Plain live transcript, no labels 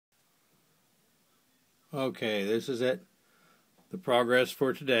Okay, this is it. The progress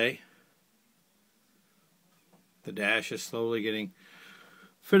for today. The dash is slowly getting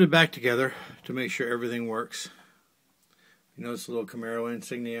fitted back together to make sure everything works. You notice the little Camaro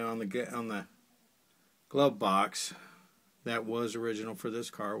insignia on the glove box. That was original for this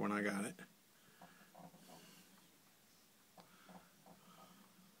car when I got it.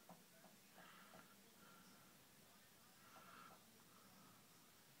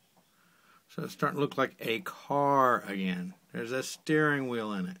 So it's starting to look like a car again. There's a steering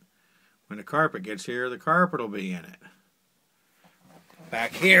wheel in it. When the carpet gets here, the carpet will be in it.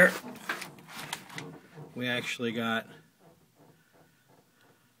 Back here, we actually got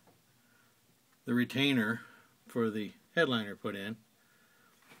the retainer for the headliner put in.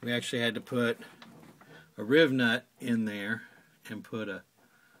 We actually had to put a riv nut in there and put a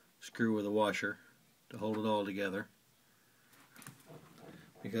screw with a washer to hold it all together,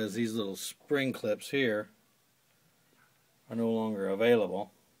 because these little spring clips here are no longer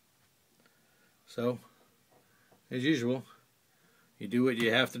available. So, as usual, you do what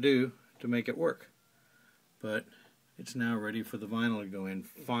you have to do to make it work. But it's now ready for the vinyl to go in,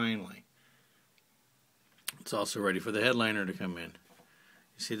 finally. It's also ready for the headliner to come in.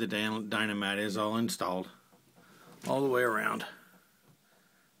 You see the dynamat is all installed, all the way around.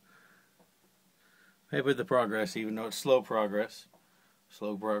 Happy with the progress, even though it's slow progress.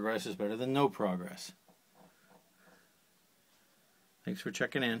 Slow progress is better than no progress. Thanks for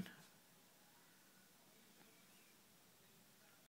checking in.